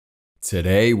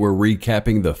Today we're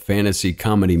recapping the fantasy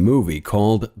comedy movie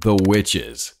called The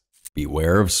Witches.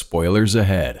 Beware of spoilers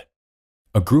ahead.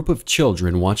 A group of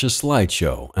children watch a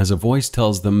slideshow as a voice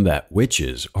tells them that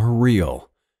witches are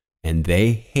real, and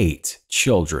they hate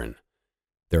children.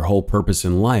 Their whole purpose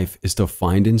in life is to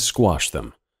find and squash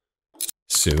them.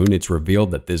 Soon it's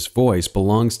revealed that this voice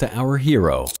belongs to our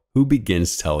hero, who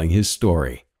begins telling his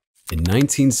story. In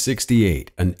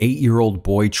 1968, an 8-year-old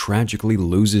boy tragically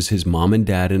loses his mom and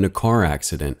dad in a car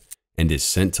accident and is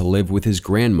sent to live with his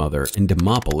grandmother in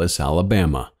Demopolis,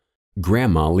 Alabama.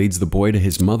 Grandma leads the boy to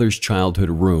his mother's childhood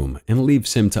room and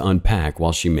leaves him to unpack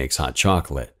while she makes hot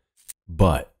chocolate.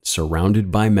 But, surrounded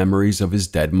by memories of his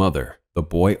dead mother, the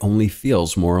boy only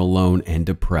feels more alone and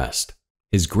depressed.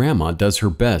 His grandma does her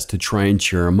best to try and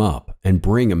cheer him up and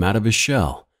bring him out of his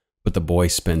shell. But the boy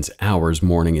spends hours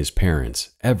mourning his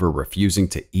parents, ever refusing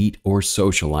to eat or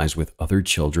socialize with other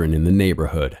children in the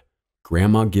neighborhood.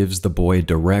 Grandma gives the boy a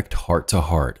direct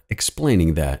heart-to-heart,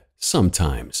 explaining that,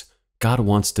 sometimes, God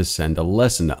wants to send a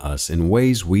lesson to us in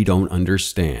ways we don't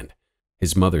understand.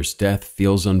 His mother's death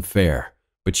feels unfair,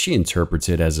 but she interprets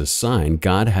it as a sign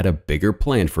God had a bigger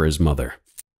plan for his mother.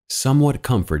 Somewhat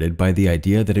comforted by the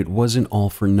idea that it wasn't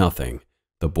all for nothing,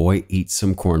 the boy eats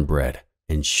some cornbread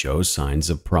and shows signs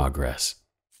of progress.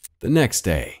 The next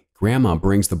day, Grandma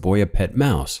brings the boy a pet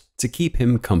mouse to keep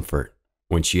him comfort.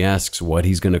 When she asks what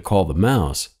he's going to call the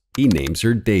mouse, he names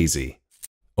her Daisy.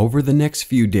 Over the next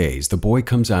few days, the boy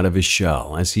comes out of his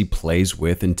shell as he plays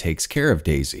with and takes care of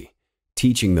Daisy,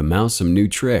 teaching the mouse some new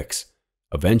tricks.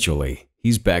 Eventually,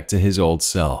 he's back to his old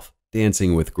self,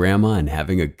 dancing with Grandma and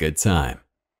having a good time.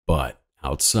 But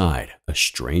outside, a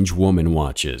strange woman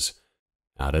watches.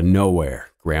 Out of nowhere,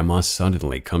 Grandma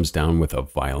suddenly comes down with a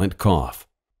violent cough.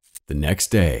 The next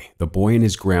day, the boy and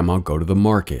his grandma go to the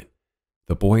market.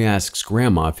 The boy asks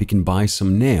Grandma if he can buy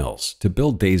some nails to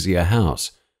build Daisy a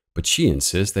house, but she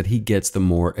insists that he gets the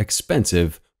more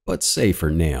expensive but safer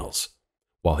nails.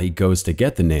 While he goes to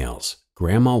get the nails,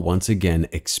 Grandma once again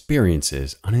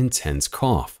experiences an intense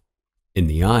cough. In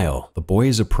the aisle, the boy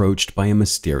is approached by a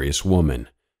mysterious woman,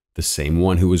 the same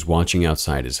one who was watching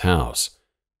outside his house.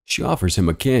 She offers him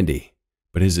a candy,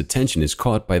 but his attention is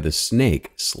caught by the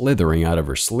snake slithering out of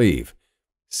her sleeve.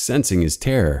 Sensing his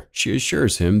terror, she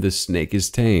assures him the snake is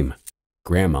tame.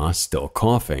 Grandma, still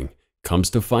coughing, comes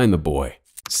to find the boy.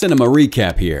 Cinema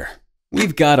recap here.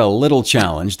 We've got a little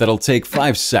challenge that'll take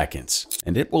 5 seconds,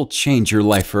 and it will change your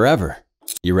life forever.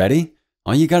 You ready?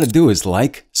 All you gotta do is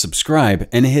like, subscribe,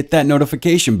 and hit that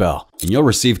notification bell, and you'll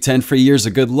receive 10 free years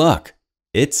of good luck.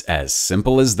 It's as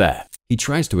simple as that. He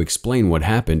tries to explain what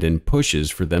happened and pushes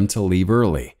for them to leave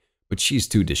early, but she's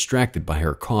too distracted by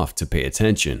her cough to pay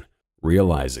attention.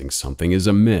 Realizing something is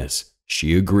amiss,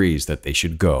 she agrees that they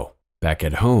should go. Back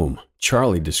at home,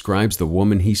 Charlie describes the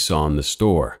woman he saw in the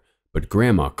store, but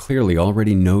Grandma clearly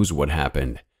already knows what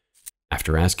happened.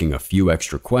 After asking a few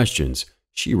extra questions,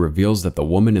 she reveals that the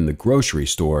woman in the grocery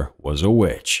store was a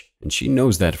witch, and she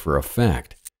knows that for a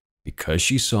fact, because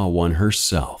she saw one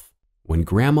herself. When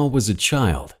Grandma was a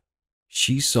child,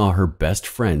 she saw her best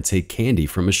friend take candy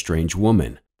from a strange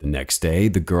woman. The next day,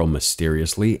 the girl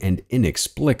mysteriously and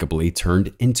inexplicably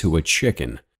turned into a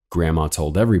chicken. Grandma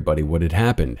told everybody what had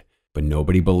happened, but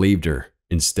nobody believed her,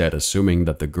 instead assuming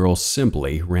that the girl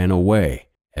simply ran away.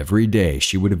 Every day,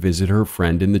 she would visit her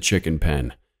friend in the chicken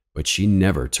pen, but she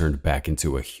never turned back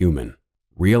into a human.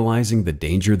 Realizing the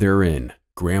danger they're in,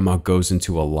 Grandma goes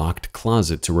into a locked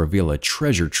closet to reveal a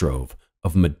treasure trove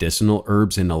of medicinal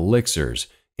herbs and elixirs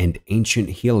and ancient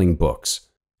healing books.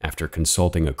 After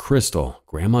consulting a crystal,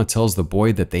 Grandma tells the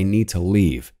boy that they need to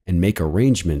leave and make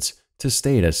arrangements to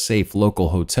stay at a safe local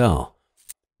hotel.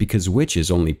 Because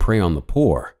witches only prey on the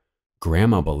poor,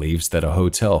 Grandma believes that a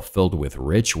hotel filled with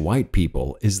rich white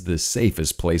people is the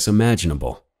safest place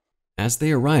imaginable. As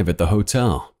they arrive at the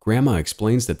hotel, Grandma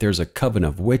explains that there's a coven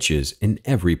of witches in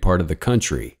every part of the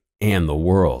country and the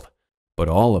world, but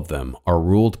all of them are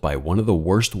ruled by one of the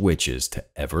worst witches to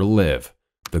ever live,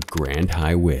 the Grand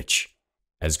High Witch.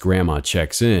 As Grandma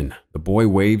checks in, the boy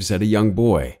waves at a young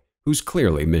boy who's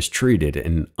clearly mistreated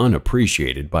and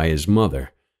unappreciated by his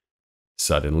mother.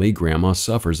 Suddenly, Grandma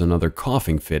suffers another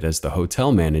coughing fit as the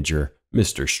hotel manager,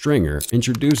 Mr. Stringer,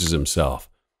 introduces himself.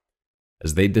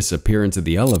 As they disappear into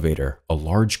the elevator, a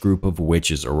large group of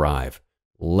witches arrive,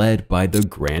 led by the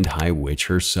Grand High Witch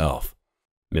herself.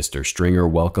 Mr. Stringer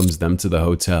welcomes them to the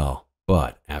hotel,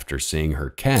 but after seeing her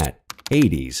cat,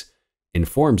 Hades,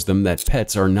 informs them that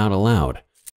pets are not allowed.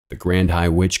 The Grand High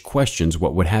Witch questions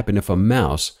what would happen if a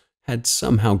mouse had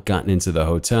somehow gotten into the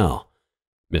hotel.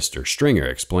 Mr. Stringer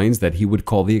explains that he would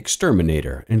call the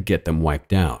exterminator and get them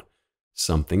wiped out.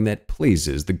 something that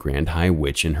pleases the Grand High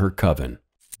Witch and her coven.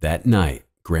 That night,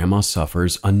 Grandma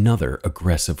suffers another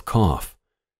aggressive cough.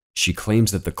 She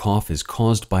claims that the cough is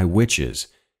caused by witches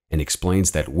and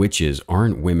explains that witches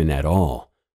aren't women at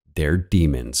all. They're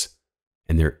demons,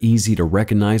 and they're easy to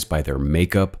recognize by their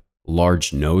makeup,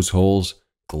 large nose holes,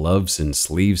 gloves and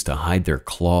sleeves to hide their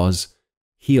claws,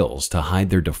 heels to hide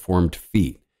their deformed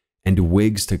feet, and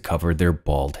wigs to cover their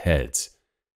bald heads.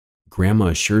 Grandma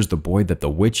assures the boy that the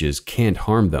witches can't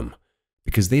harm them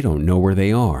because they don't know where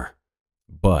they are.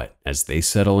 But as they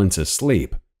settle into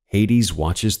sleep, Hades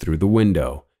watches through the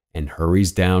window and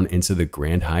hurries down into the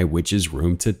Grand High Witch's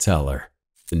room to tell her.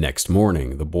 The next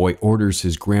morning, the boy orders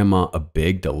his grandma a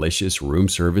big, delicious room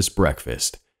service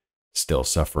breakfast. Still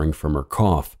suffering from her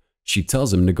cough, she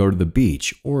tells him to go to the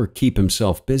beach or keep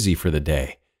himself busy for the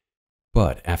day.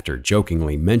 But after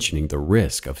jokingly mentioning the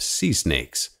risk of sea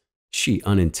snakes, she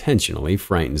unintentionally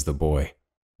frightens the boy.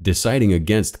 Deciding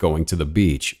against going to the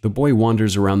beach, the boy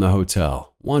wanders around the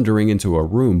hotel, wandering into a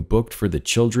room booked for the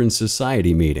Children's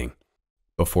Society meeting.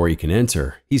 Before he can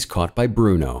enter, he's caught by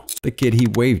Bruno, the kid he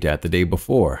waved at the day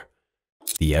before.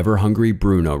 The ever-hungry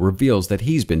Bruno reveals that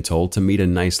he's been told to meet a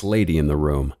nice lady in the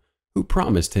room, who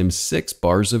promised him 6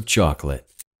 bars of chocolate.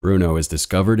 Bruno is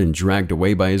discovered and dragged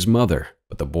away by his mother,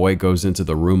 but the boy goes into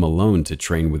the room alone to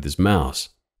train with his mouse.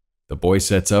 The boy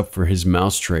sets up for his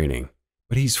mouse training,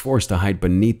 but he's forced to hide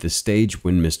beneath the stage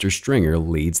when Mr. Stringer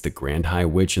leads the Grand High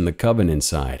Witch and the coven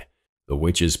inside. The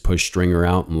witches push Stringer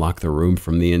out and lock the room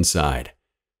from the inside.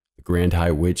 The Grand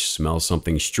High Witch smells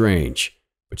something strange,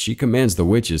 but she commands the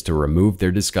witches to remove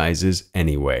their disguises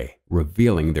anyway,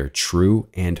 revealing their true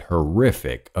and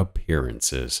horrific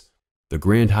appearances. The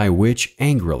Grand High Witch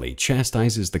angrily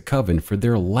chastises the coven for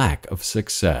their lack of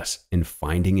success in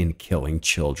finding and killing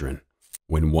children.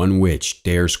 When one witch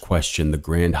dares question the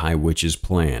Grand High Witch's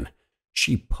plan,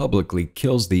 she publicly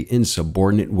kills the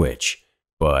insubordinate witch,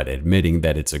 but admitting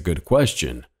that it's a good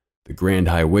question, the Grand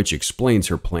High Witch explains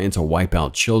her plan to wipe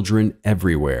out children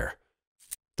everywhere.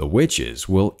 The witches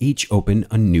will each open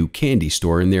a new candy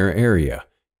store in their area,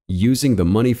 using the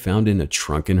money found in a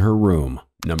trunk in her room,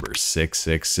 number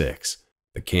 666.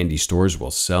 The candy stores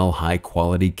will sell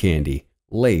high-quality candy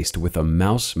laced with a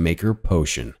mouse maker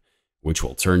potion, which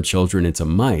will turn children into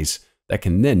mice that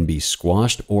can then be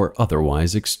squashed or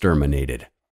otherwise exterminated.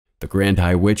 The Grand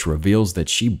High Witch reveals that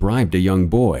she bribed a young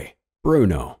boy,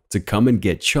 Bruno, to come and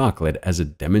get chocolate as a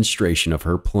demonstration of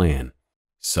her plan.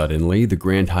 Suddenly, the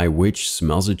Grand High Witch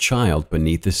smells a child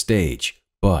beneath the stage,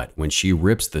 but when she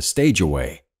rips the stage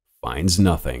away, finds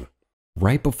nothing.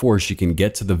 Right before she can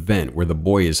get to the vent where the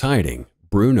boy is hiding,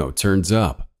 Bruno turns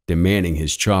up, demanding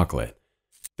his chocolate.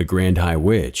 The Grand High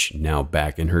Witch, now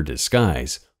back in her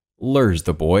disguise, lures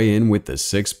the boy in with the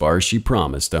 6 bars she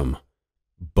promised him.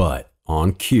 But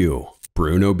on cue,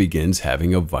 Bruno begins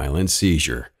having a violent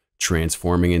seizure,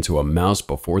 transforming into a mouse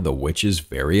before the witch's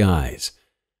very eyes.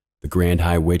 The Grand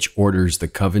High Witch orders the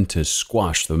coven to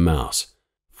squash the mouse,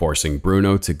 forcing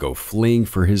Bruno to go fleeing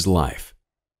for his life.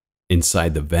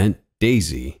 Inside the vent,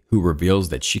 Daisy, who reveals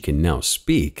that she can now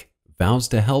speak, vows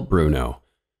to help Bruno.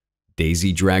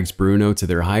 Daisy drags Bruno to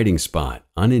their hiding spot,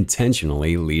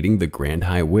 unintentionally leading the Grand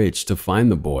High Witch to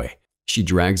find the boy. She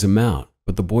drags him out,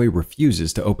 but the boy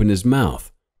refuses to open his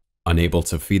mouth. Unable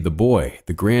to feed the boy,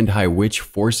 the Grand High Witch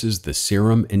forces the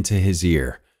serum into his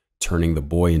ear, turning the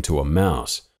boy into a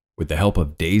mouse. With the help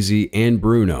of Daisy and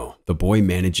Bruno, the boy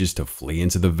manages to flee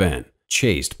into the vent,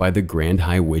 chased by the Grand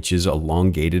High Witch's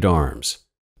elongated arms.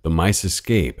 The mice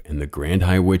escape, and the Grand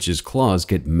High Witch's claws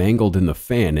get mangled in the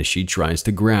fan as she tries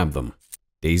to grab them.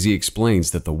 Daisy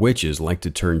explains that the witches like to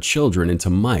turn children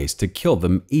into mice to kill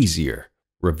them easier,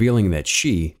 revealing that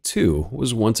she, too,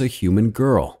 was once a human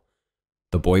girl.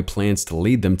 The boy plans to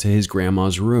lead them to his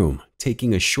grandma's room,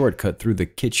 taking a shortcut through the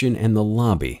kitchen and the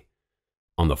lobby.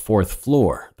 On the 4th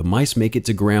floor, the mice make it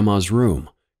to Grandma's room,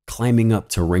 climbing up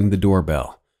to ring the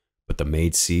doorbell, but the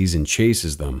maid sees and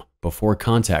chases them before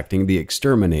contacting the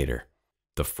exterminator.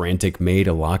 The frantic maid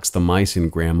locks the mice in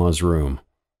Grandma's room.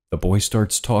 The boy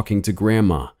starts talking to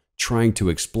Grandma, trying to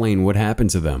explain what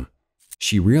happened to them.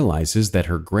 She realizes that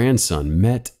her grandson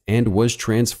met and was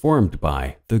transformed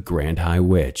by the Grand High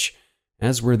Witch,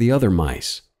 as were the other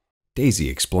mice. Daisy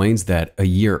explains that a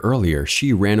year earlier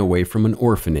she ran away from an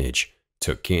orphanage,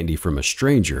 took candy from a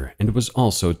stranger, and was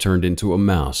also turned into a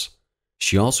mouse.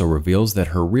 She also reveals that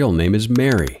her real name is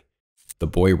Mary. The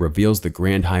boy reveals the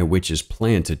Grand High Witch's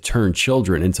plan to turn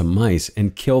children into mice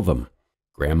and kill them.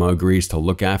 Grandma agrees to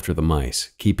look after the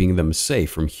mice, keeping them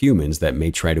safe from humans that may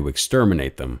try to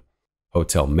exterminate them.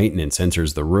 Hotel maintenance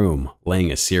enters the room,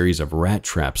 laying a series of rat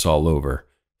traps all over,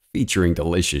 featuring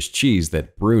delicious cheese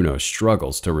that Bruno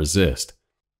struggles to resist.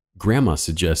 Grandma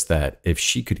suggests that if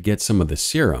she could get some of the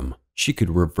serum, she could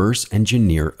reverse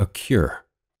engineer a cure.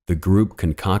 The group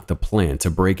concoct a plan to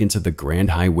break into the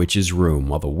Grand High Witch's room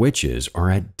while the witches are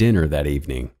at dinner that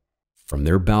evening. From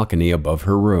their balcony above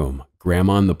her room,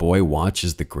 Grandma and the boy watch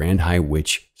as the Grand High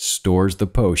Witch stores the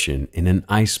potion in an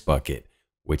ice bucket,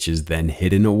 which is then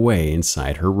hidden away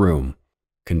inside her room.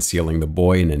 Concealing the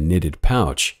boy in a knitted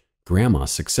pouch, Grandma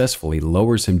successfully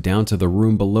lowers him down to the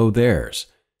room below theirs.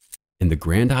 In the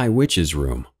Grand High Witch's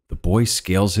room, the boy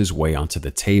scales his way onto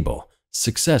the table,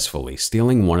 successfully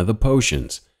stealing one of the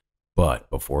potions. But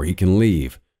before he can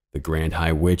leave, the Grand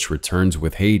High Witch returns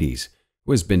with Hades,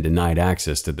 who has been denied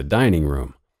access to the dining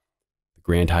room. The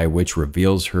Grand High Witch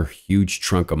reveals her huge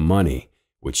trunk of money,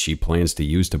 which she plans to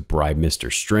use to bribe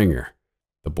Mr. Stringer.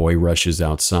 The boy rushes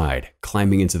outside,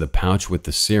 climbing into the pouch with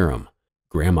the serum.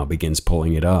 Grandma begins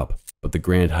pulling it up, but the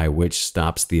Grand High Witch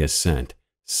stops the ascent,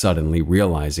 suddenly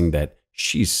realizing that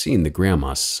she's seen the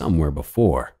grandma somewhere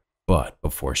before. But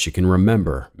before she can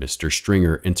remember, Mr.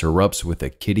 Stringer interrupts with a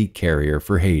kitty carrier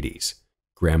for Hades.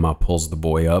 Grandma pulls the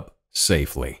boy up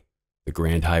safely. The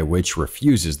Grand High Witch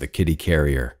refuses the kitty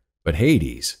carrier, but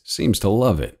Hades seems to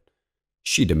love it.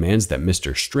 She demands that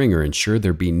Mr. Stringer ensure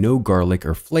there be no garlic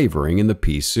or flavoring in the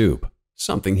pea soup,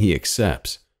 something he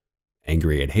accepts.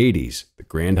 Angry at Hades, the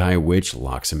Grand High Witch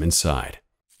locks him inside.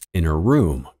 In her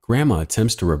room, Grandma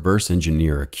attempts to reverse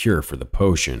engineer a cure for the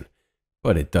potion,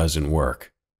 but it doesn't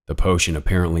work. The potion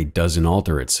apparently doesn't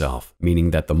alter itself,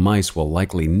 meaning that the mice will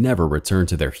likely never return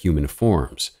to their human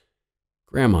forms.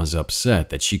 Grandma's upset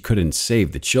that she couldn't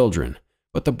save the children,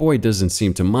 but the boy doesn't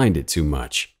seem to mind it too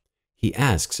much. He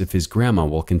asks if his grandma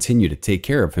will continue to take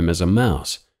care of him as a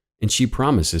mouse, and she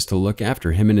promises to look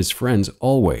after him and his friends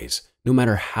always, no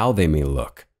matter how they may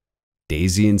look.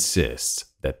 Daisy insists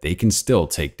that they can still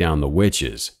take down the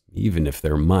witches, even if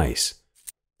they're mice.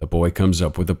 The boy comes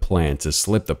up with a plan to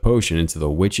slip the potion into the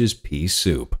witch's pea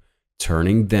soup,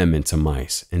 turning them into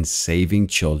mice and saving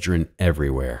children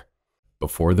everywhere.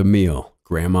 Before the meal,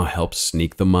 Grandma helps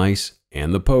sneak the mice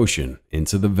and the potion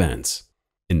into the vents.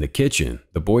 In the kitchen,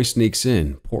 the boy sneaks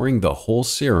in, pouring the whole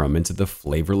serum into the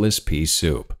flavorless pea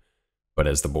soup. But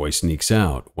as the boy sneaks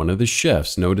out, one of the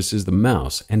chefs notices the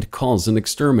mouse and calls an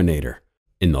exterminator.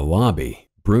 In the lobby,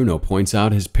 Bruno points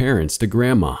out his parents to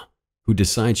Grandma, who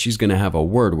decides she's going to have a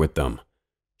word with them.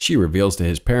 She reveals to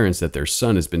his parents that their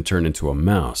son has been turned into a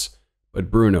mouse,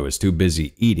 but Bruno is too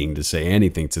busy eating to say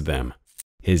anything to them.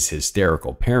 His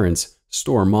hysterical parents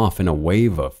storm off in a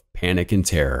wave of panic and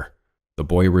terror. The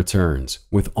boy returns,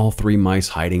 with all three mice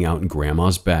hiding out in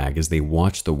Grandma's bag as they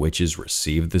watch the witches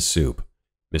receive the soup.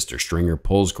 Mr. Stringer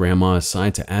pulls Grandma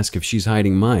aside to ask if she's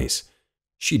hiding mice.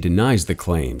 She denies the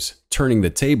claims, turning the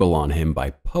table on him by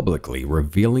publicly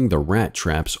revealing the rat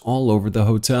traps all over the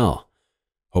hotel.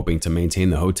 Hoping to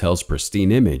maintain the hotel's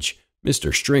pristine image,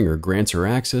 Mr. Stringer grants her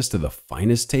access to the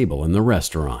finest table in the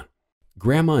restaurant.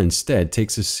 Grandma instead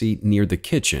takes a seat near the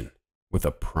kitchen, with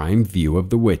a prime view of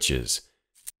the witches.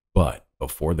 But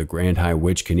before the Grand High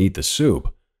Witch can eat the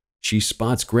soup, she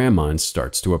spots Grandma and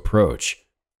starts to approach.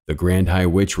 The Grand High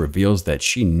Witch reveals that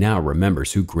she now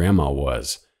remembers who Grandma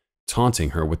was,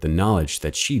 taunting her with the knowledge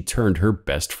that she turned her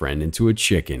best friend into a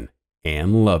chicken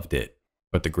and loved it.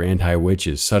 But the Grand High Witch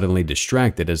is suddenly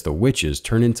distracted as the witches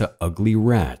turn into ugly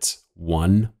rats,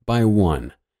 one by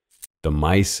one. The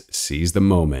mice seize the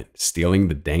moment, stealing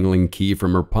the dangling key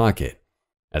from her pocket.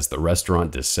 As the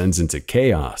restaurant descends into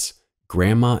chaos,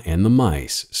 Grandma and the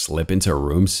mice slip into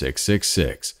room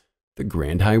 666, the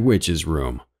Grand High Witch's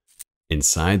room.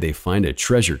 Inside, they find a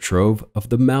treasure trove of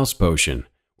the mouse potion,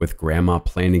 with Grandma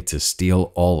planning to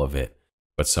steal all of it.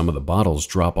 But some of the bottles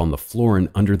drop on the floor and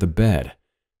under the bed.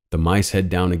 The mice head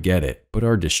down to get it, but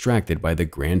are distracted by the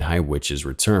Grand High Witch's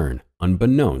return,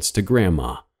 unbeknownst to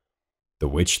Grandma. The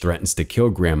witch threatens to kill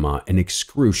Grandma in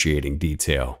excruciating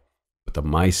detail, but the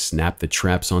mice snap the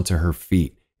traps onto her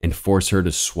feet and force her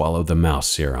to swallow the mouse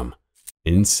serum.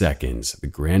 In seconds, the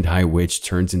Grand High Witch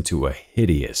turns into a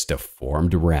hideous,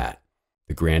 deformed rat.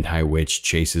 The Grand High Witch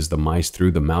chases the mice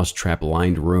through the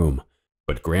mousetrap-lined room,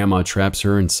 but Grandma traps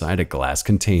her inside a glass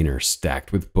container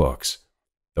stacked with books.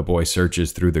 The boy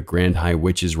searches through the Grand High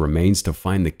Witch's remains to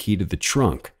find the key to the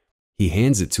trunk. He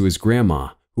hands it to his grandma,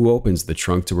 who opens the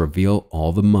trunk to reveal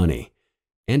all the money,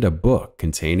 and a book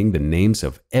containing the names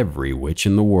of every witch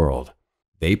in the world.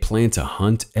 They plan to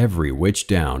hunt every witch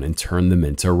down and turn them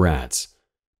into rats.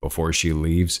 Before she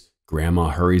leaves, Grandma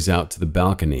hurries out to the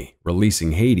balcony,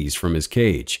 releasing Hades from his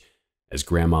cage. As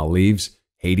Grandma leaves,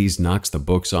 Hades knocks the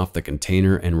books off the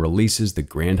container and releases the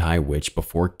Grand High Witch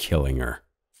before killing her.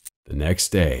 The next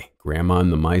day, Grandma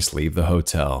and the mice leave the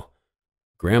hotel.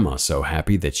 Grandma's so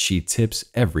happy that she tips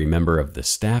every member of the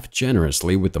staff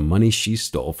generously with the money she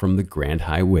stole from the Grand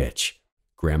High Witch.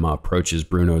 Grandma approaches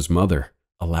Bruno's mother,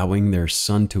 allowing their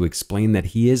son to explain that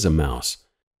he is a mouse.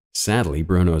 Sadly,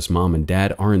 Bruno's mom and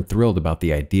dad aren't thrilled about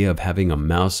the idea of having a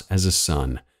mouse as a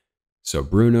son, so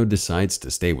Bruno decides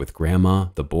to stay with Grandma,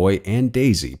 the boy, and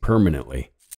Daisy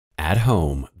permanently. At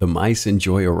home, the mice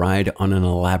enjoy a ride on an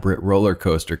elaborate roller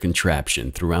coaster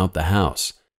contraption throughout the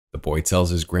house. The boy tells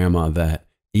his grandma that,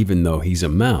 even though he's a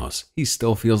mouse, he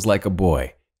still feels like a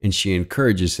boy, and she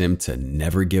encourages him to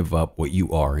never give up what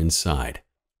you are inside.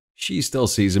 She still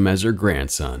sees him as her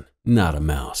grandson, not a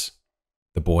mouse.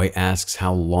 The boy asks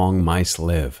how long mice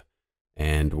live,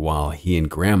 and while he and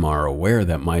Grandma are aware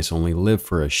that mice only live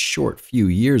for a short few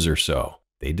years or so,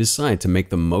 they decide to make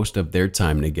the most of their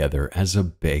time together as a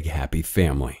big happy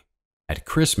family. At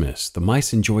Christmas, the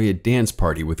mice enjoy a dance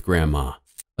party with Grandma.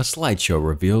 A slideshow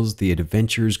reveals the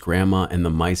adventures Grandma and the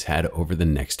mice had over the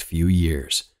next few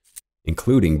years,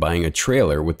 including buying a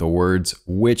trailer with the words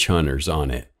 "Witch Hunters" on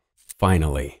it.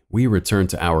 Finally, we return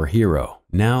to our hero,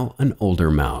 now an older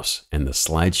mouse, and the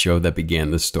slideshow that began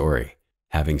the story.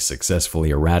 Having successfully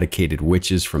eradicated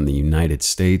witches from the United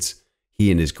States,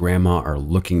 he and his grandma are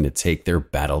looking to take their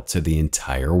battle to the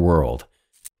entire world,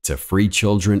 to free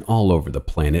children all over the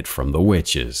planet from the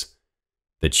witches.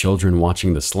 The children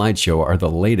watching the slideshow are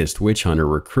the latest witch hunter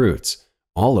recruits,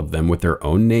 all of them with their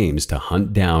own names to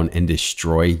hunt down and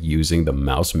destroy using the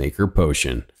Mouse Maker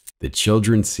potion. The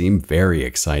children seem very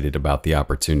excited about the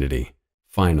opportunity.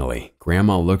 Finally,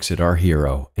 Grandma looks at our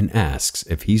hero and asks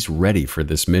if he's ready for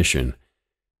this mission.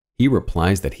 He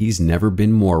replies that he's never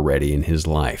been more ready in his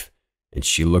life, and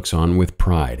she looks on with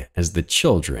pride as the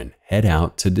children head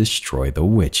out to destroy the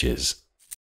witches.